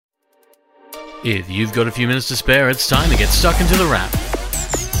If you've got a few minutes to spare, it's time to get stuck into the wrap.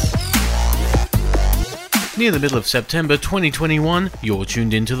 Near the middle of September 2021, you're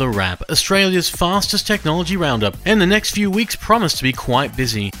tuned into The Wrap, Australia's fastest technology roundup, and the next few weeks promise to be quite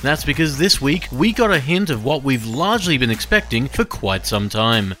busy. That's because this week, we got a hint of what we've largely been expecting for quite some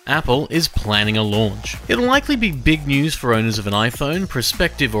time. Apple is planning a launch. It'll likely be big news for owners of an iPhone,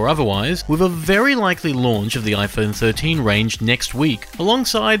 prospective or otherwise, with a very likely launch of the iPhone 13 range next week,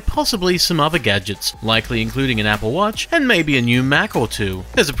 alongside possibly some other gadgets, likely including an Apple Watch and maybe a new Mac or two.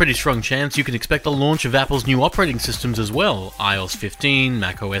 There's a pretty strong chance you can expect a launch of Apple's new operating systems as well, iOS 15,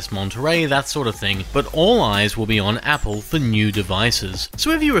 macOS Monterey, that sort of thing, but all eyes will be on Apple for new devices.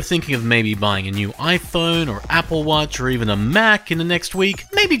 So if you were thinking of maybe buying a new iPhone or Apple Watch or even a Mac in the next week,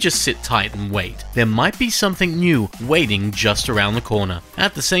 maybe just sit tight and wait. There might be something new waiting just around the corner.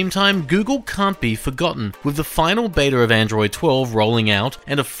 At the same time, Google can't be forgotten, with the final beta of Android 12 rolling out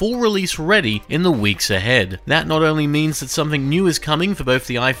and a full release ready in the weeks ahead. That not only means that something new is coming for both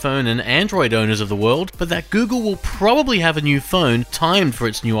the iPhone and Android owners of the world, but that Google will probably have a new phone timed for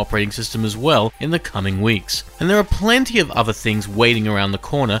its new operating system as well in the coming weeks. And there are plenty of other things waiting around the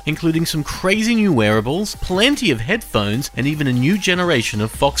corner, including some crazy new wearables, plenty of headphones, and even a new generation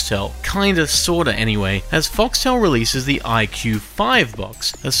of Foxtel. Kinda sorta anyway, as Foxtel releases the iQ5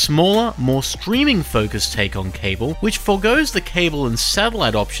 box, a smaller, more streaming-focused take on cable, which forgoes the cable and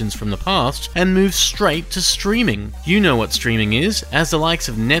satellite options from the past and moves straight to streaming. You know what streaming is, as the likes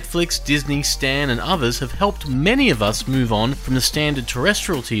of Netflix, Disney, Stan, and others have helped many of us move on from the standard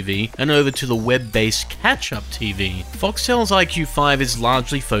terrestrial TV and over to the web-based catch-up TV. Foxtel's iQ5 is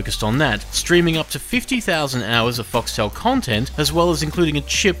largely focused on that, streaming up to 50,000 hours of Foxtel content, as well as including a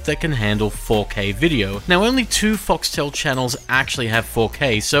chip that can handle 4K video. Now, only 2 Foxtel channels actually have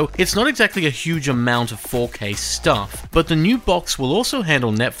 4K, so it's not exactly a huge amount of 4K stuff, but the new box will also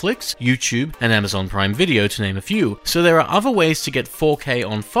handle Netflix, YouTube, and Amazon Prime Video, to name a few, so there are other ways to get 4K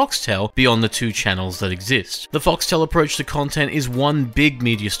on Foxtel beyond the 2 channels that exist. The Foxtel approach to content is one big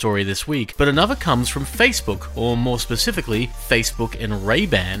media story this week, but another comes from Facebook, or more specifically, Facebook and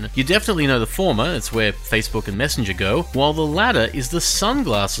Ray-Ban. You definitely know the former, it's where Facebook and Messenger go, while the latter is the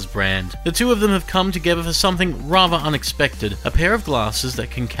sunglasses brand. The two of them have come together for something rather unexpected, a pair of glasses that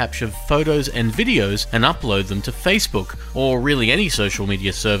can capture photos and videos and upload them to Facebook, or really any social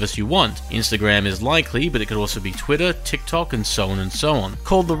media service you want. Instagram is likely, but it could also be Twitter, TikTok, and so on and so on.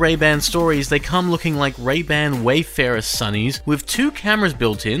 Called the Ray-Ban Stories, they come looking like Ray-Ban Wayfarer sunnies with 2 cameras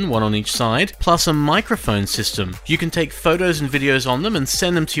built in, one on each side, plus a microphone system. You can take photos and videos on them and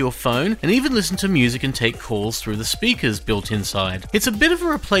send them to your phone, and even listen to music and take calls through the speakers built inside. It's a bit of a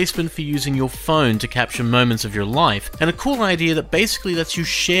replacement for using your phone to capture moments of your life, and a cool idea that basically lets you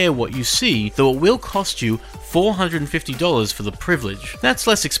share what you see, though it will cost you $450 for the privilege. That's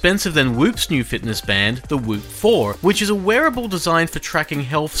less expensive than Whoop's new fitness band, the Whoop 4, which is a wearable designed for tracking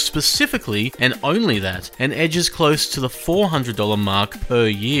health specifically, and only that, and edges close to the $400 mark per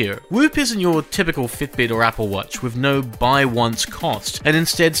year. Whoop isn't your typical Fitbit or Apple Watch with no buy-once cost, and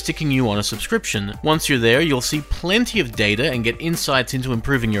instead sticking you on a subscription. Once you're there, you'll see plenty of data and get insights into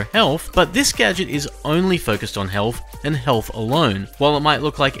improving your health, but this gadget is only focused on health and health alone. While it might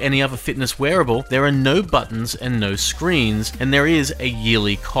look like any other fitness wearable, there are no buttons and no screens, and there is a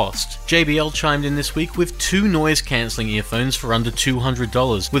yearly cost. JBL chimed in this week with 2 noise-cancelling earphones for under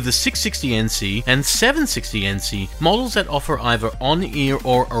 $200, with the 660NC and 760NC, models that offer either on-ear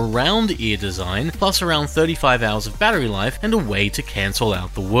or around-ear design, plus around 35 hours of battery life and a way to cancel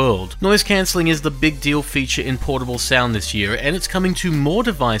out the world. Noise cancelling is the big deal feature in portable sound this year, and it's coming to more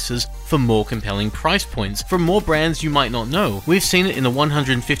devices for more compelling price points from more brands you might not know. We've seen it in the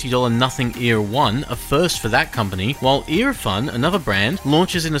 $150 Nothing Ear 1, a first for that company, while Earfun, another brand,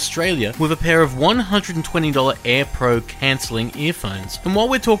 launches in Australia with a pair of $120 Air Pro cancelling earphones. And while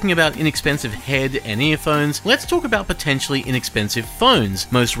we're talking about inexpensive head and earphones, let's talk about potentially inexpensive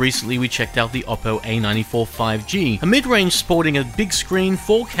phones. Most recently we checked out the Oppo A94 5G, a mid-range sporting a big screen,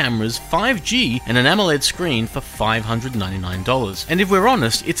 4 cameras, 5G, and an AMOLED screen for $599. And if we're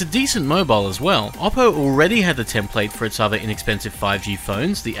honest, it's a decent mobile as well. Oppo already had the template for its other inexpensive 5G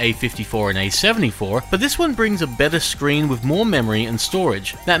phones, the A54 and A74, but this one brings a better screen with more memory and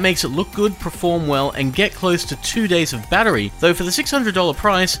storage. That makes it look good, perform well, and get close to 2 days of battery, though for the $600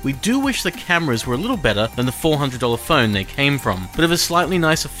 price, we do wish the cameras were a little better than the $400 phone they came from. But if a slightly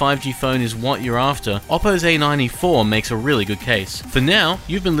nicer 5G phone is what you're after, Oppo's A94 makes a really good case. For now,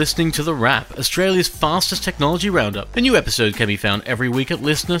 you've been listening to The Wrap, Australia's fastest technology roundup. A new episode can be found every week at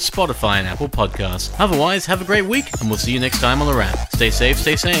Listener, Spotify, and Apple Podcasts. Otherwise, have a great week, and we'll see you next time on The Wrap. Stay safe,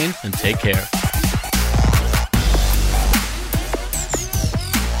 stay sane, and take care.